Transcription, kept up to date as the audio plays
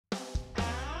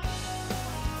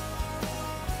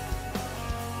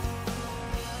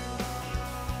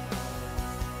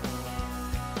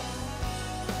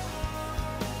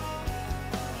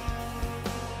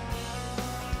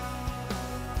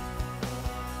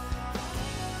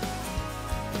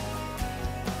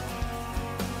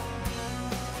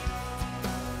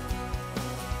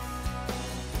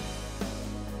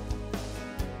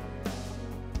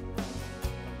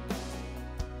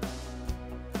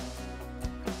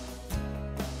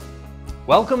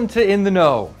Welcome to In the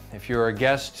Know. If you're a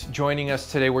guest joining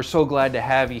us today, we're so glad to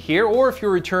have you here. Or if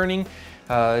you're returning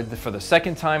for the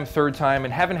second time, third time,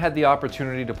 and haven't had the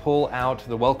opportunity to pull out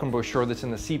the welcome brochure that's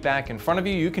in the seat back in front of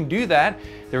you, you can do that.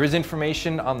 There is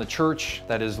information on the church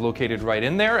that is located right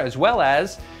in there, as well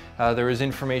as there is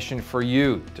information for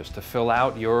you just to fill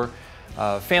out your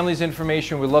family's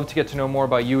information. We'd love to get to know more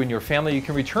about you and your family. You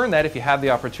can return that if you have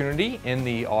the opportunity in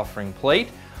the offering plate,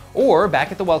 or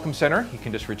back at the Welcome Center. You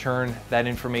can just return that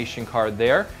information card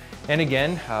there. And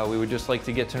again, we would just like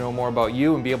to get to know more about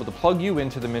you and be able to plug you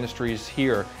into the ministries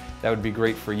here. That would be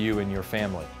great for you and your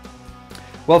family.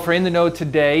 Well, for In the Know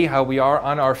today, we are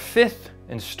on our fifth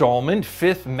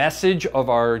message of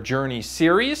our Journey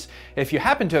series. If you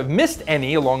happen to have missed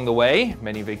any along the way,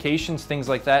 many vacations, things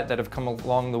like that have come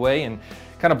along the way and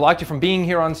kind of blocked you from being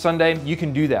here on Sunday, you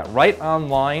can do that right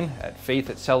online at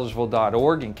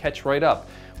faith@sellersville.org and catch right up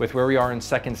with where we are in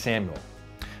 2 Samuel.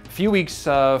 A few weeks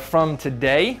from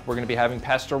today, we're going to be having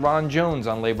Pastor Ron Jones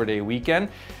on Labor Day weekend.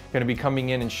 Going to be coming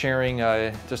in and sharing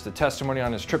just a testimony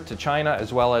on his trip to China,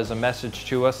 as well as a message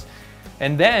to us.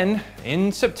 And then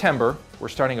in September, we're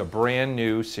starting a brand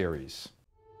new series.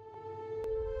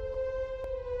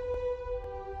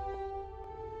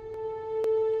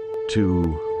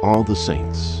 To all the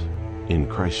saints in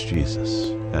Christ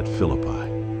Jesus at Philippi,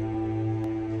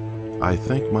 I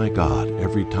thank my God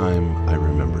every time I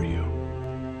remember you.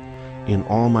 In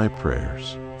all my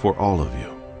prayers for all of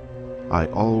you, I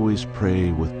always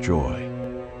pray with joy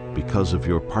because of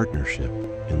your partnership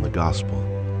in the gospel.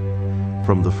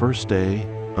 From the first day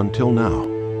until now,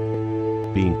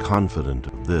 being confident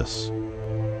of this,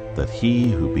 that he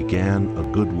who began a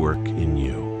good work in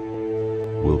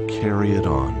you will carry it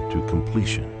on to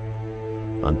completion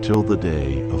until the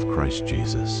day of Christ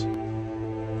Jesus,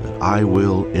 that I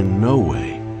will in no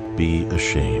way be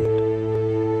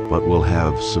ashamed, but will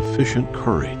have sufficient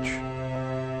courage,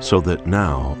 so that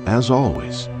now, as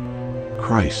always,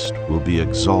 Christ will be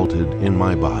exalted in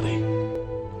my body,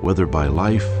 whether by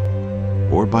life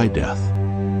or by death.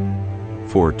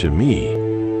 For to me,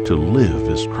 to live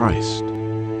is Christ,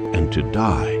 and to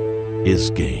die is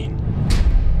gain.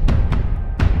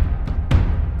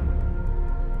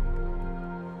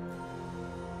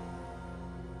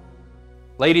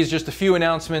 Ladies, just a few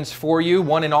announcements for you.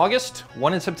 One in August,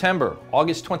 one in September.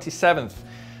 August 27th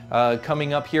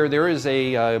coming up here. There is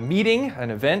a meeting,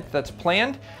 an event that's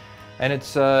planned, and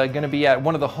it's going to be at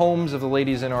one of the homes of the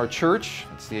ladies in our church.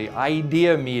 It's the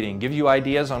Idea Meeting. Give you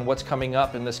ideas on what's coming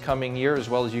up in this coming year, as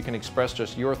well as you can express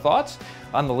just your thoughts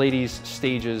on the Ladies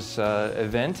Stages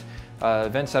events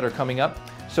that are coming up.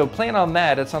 So plan on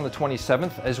that. It's on the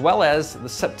 27th, as well as the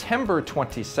September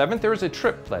 27th. There is a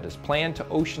trip that is planned to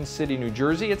Ocean City, New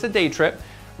Jersey. It's a day trip,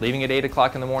 leaving at 8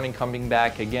 o'clock in the morning, coming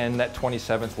back again that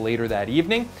 27th later that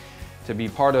evening. To be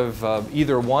part of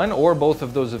either one or both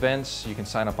of those events, you can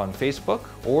sign up on Facebook,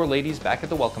 or ladies back at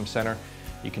the Welcome Center,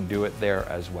 you can do it there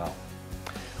as well.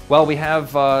 Well, we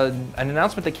have an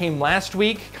announcement that came last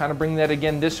week, kind of bringing that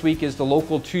again this week, is the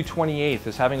local 228th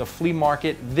is having a flea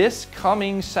market this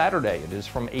coming Saturday. It is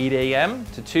from 8 a.m.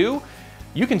 to 2.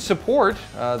 You can support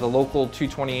the local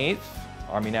 228th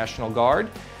Army National Guard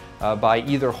by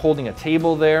either holding a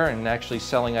table there and actually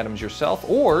selling items yourself,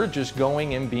 or just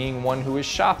going and being one who is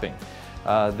shopping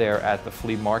there at the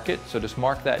flea market. So just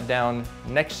mark that down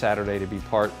next Saturday to be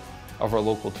part of our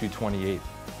local 228th.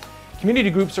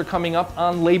 Community groups are coming up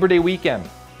on Labor Day weekend.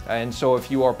 And so if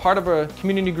you are part of a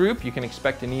community group, you can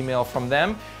expect an email from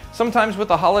them. Sometimes with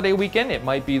the holiday weekend, it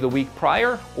might be the week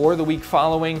prior or the week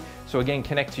following. So again,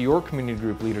 connect to your community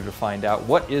group leader to find out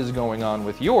what is going on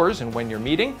with yours and when you're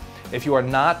meeting. If you are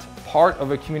not part of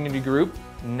a community group,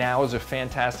 now is a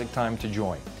fantastic time to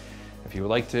join. If you would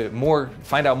like to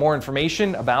find out more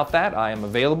information about that, I am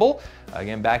available.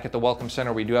 Again, back at the Welcome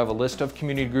Center, we do have a list of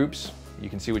community groups. You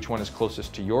can see which one is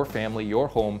closest to your family, your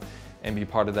home, and be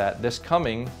part of that this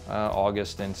coming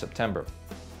August and September.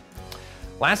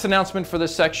 Last announcement for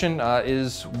this section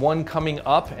is one coming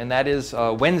up, and that is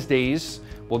Wednesdays.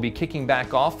 We'll be kicking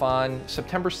back off on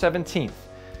September 17th.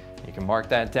 You can mark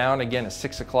that down. Again, a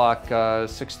 6 o'clock,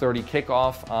 6:30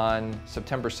 kickoff on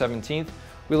September 17th.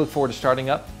 We look forward to starting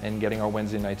up and getting our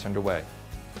Wednesday nights underway.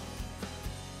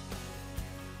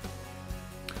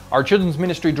 Our Children's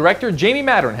Ministry Director, Jamie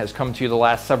Mattern, has come to you the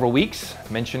last several weeks,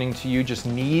 mentioning to you just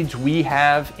needs we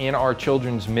have in our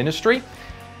children's ministry.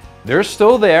 They're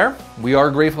still there. We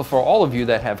are grateful for all of you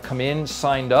that have come in,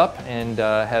 signed up, and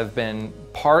have been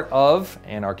part of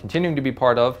and are continuing to be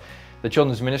part of the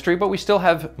children's ministry, but we still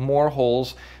have more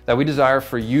holes that we desire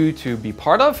for you to be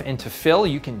part of and to fill.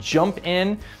 You can jump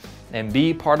in and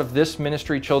be part of this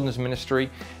ministry, children's ministry.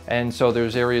 And so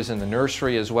there's areas in the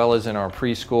nursery as well as in our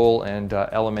preschool and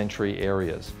elementary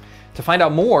areas. To find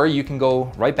out more, you can go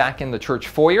right back in the church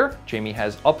foyer. Jamie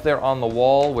has up there on the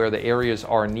wall where the areas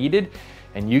are needed,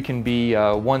 and you can be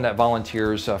one that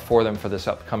volunteers for them for this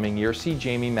upcoming year. See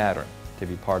Jamie Mattern to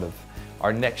be part of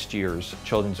our next year's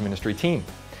children's ministry team.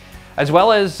 As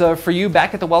well as for you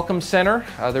back at the Welcome Center,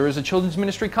 there is a children's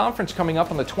ministry conference coming up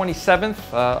on the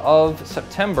 27th of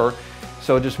September.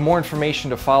 So just more information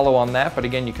to follow on that, but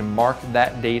again, you can mark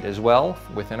that date as well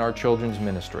within our children's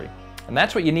ministry. And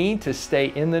that's what you need to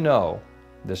stay in the know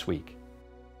this week.